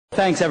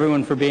thanks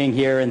everyone for being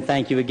here, and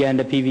thank you again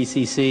to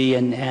PVCC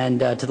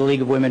and to the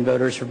League of Women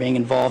Voters for being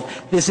involved.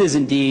 This is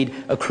indeed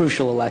a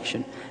crucial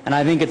election, and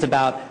I think it's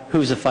about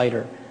who's a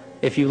fighter.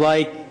 If you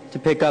like to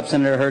pick up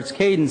Senator Hurt's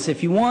cadence,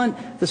 if you want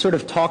the sort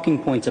of talking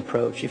points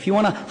approach, if you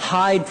want to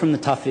hide from the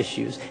tough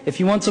issues, if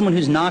you want someone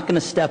who's not going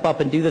to step up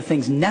and do the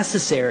things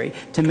necessary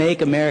to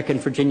make America and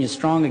Virginia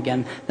strong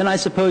again, then I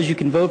suppose you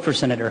can vote for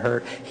Senator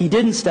Hurt. He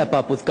didn't step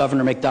up with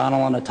Governor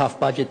McDonnell on a tough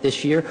budget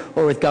this year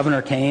or with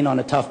Governor Kaine on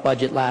a tough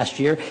budget last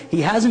year.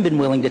 He hasn't been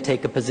willing to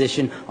take a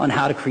position on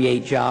how to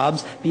create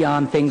jobs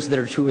beyond things that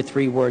are 2 or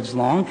 3 words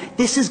long.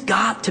 This has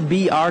got to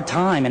be our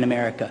time in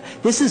America.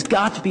 This has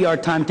got to be our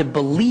time to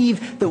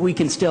believe that we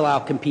can still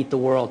outcompete the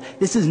world.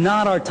 This is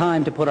not our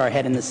time to put our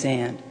head in the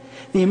sand.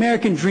 The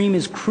American dream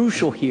is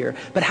crucial here,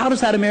 but how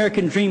does that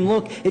American dream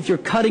look if you're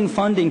cutting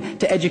funding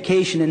to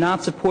education and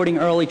not supporting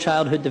early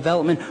childhood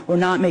development or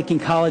not making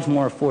college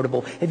more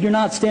affordable? If you're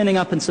not standing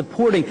up and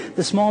supporting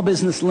the Small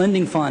Business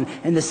Lending Fund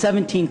and the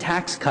 17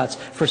 tax cuts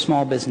for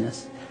small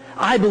business?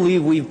 I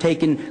believe we've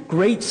taken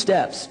great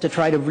steps to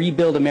try to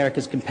rebuild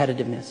America's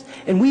competitiveness.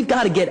 And we've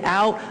got to get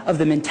out of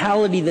the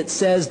mentality that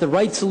says the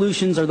right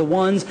solutions are the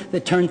ones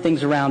that turn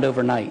things around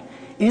overnight.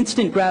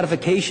 Instant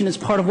gratification is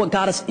part of what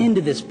got us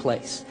into this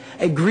place.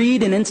 A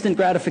greed and instant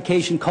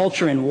gratification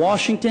culture in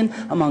Washington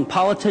among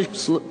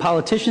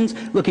politicians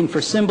looking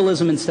for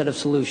symbolism instead of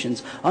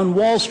solutions. On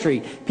Wall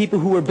Street, people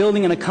who were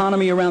building an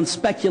economy around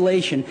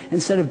speculation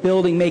instead of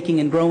building, making,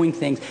 and growing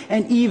things.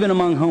 And even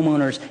among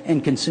homeowners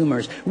and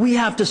consumers. We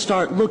have to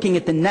start looking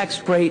at the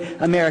next great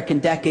American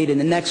decade and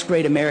the next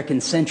great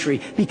American century,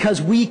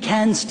 because we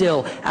can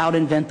still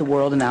out-invent the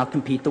world and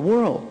out-compete the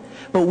world.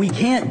 But we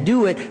can't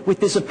do it with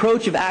this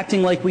approach of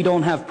acting like we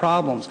don't have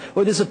problems,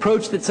 or this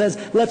approach that says,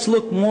 let's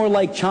look more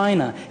like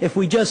China if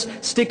we just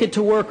stick it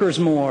to workers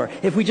more,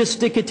 if we just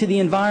stick it to the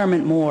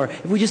environment more,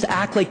 if we just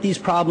act like these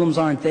problems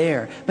aren't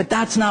there. But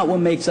that's not what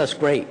makes us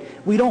great.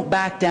 We don't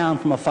back down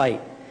from a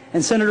fight.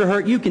 And Senator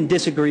Hurt, you can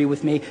disagree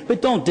with me,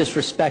 but don't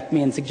disrespect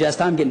me and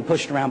suggest I'm getting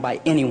pushed around by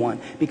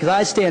anyone, because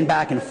I stand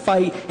back and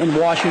fight in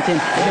Washington.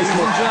 Ladies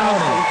and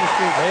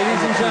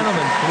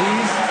gentlemen,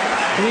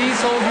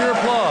 please hold your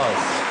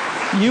applause.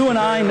 You and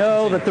I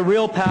know that the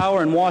real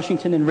power in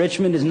Washington and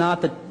Richmond is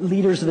not the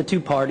leaders of the 2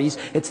 parties.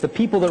 It's the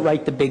people that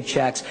write the big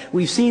checks.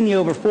 We've seen the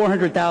over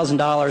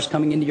 $400,000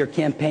 coming into your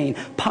campaign,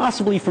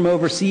 possibly from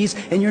overseas,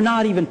 and you're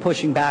not even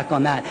pushing back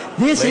on that.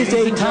 This is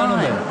a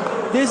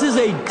time. This is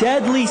a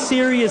deadly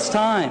serious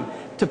time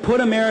to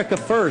put America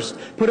first,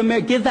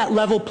 give that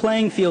level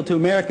playing field to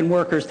American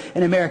workers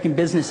and American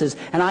businesses.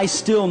 And I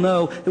still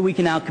know that we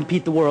can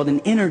outcompete the world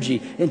in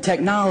energy, in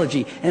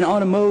technology, and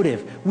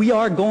automotive. We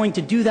are going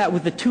to do that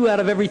with the 2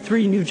 out of every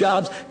 3 new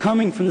jobs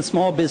coming from the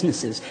small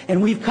businesses.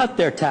 And we've cut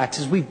their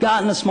taxes. We've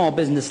gotten a small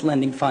business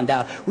lending fund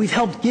out. We've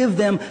helped give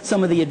them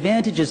some of the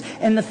advantages.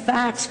 And the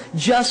facts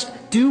just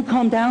do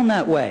come down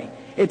that way.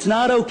 It's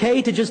not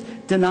okay to just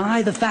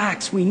deny the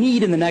facts. We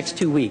need in the next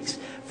 2 weeks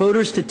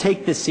voters to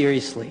take this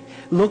seriously.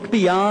 Look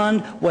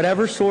beyond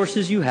whatever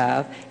sources you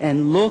have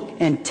and look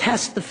and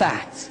test the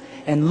facts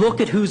and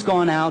look at who's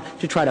gone out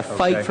to try to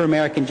fight for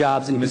American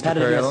jobs and Mr.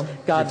 competitiveness.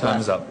 Perriello, God your time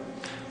bless. is up.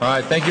 All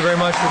right, thank you very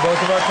much for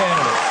both of our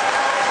candidates.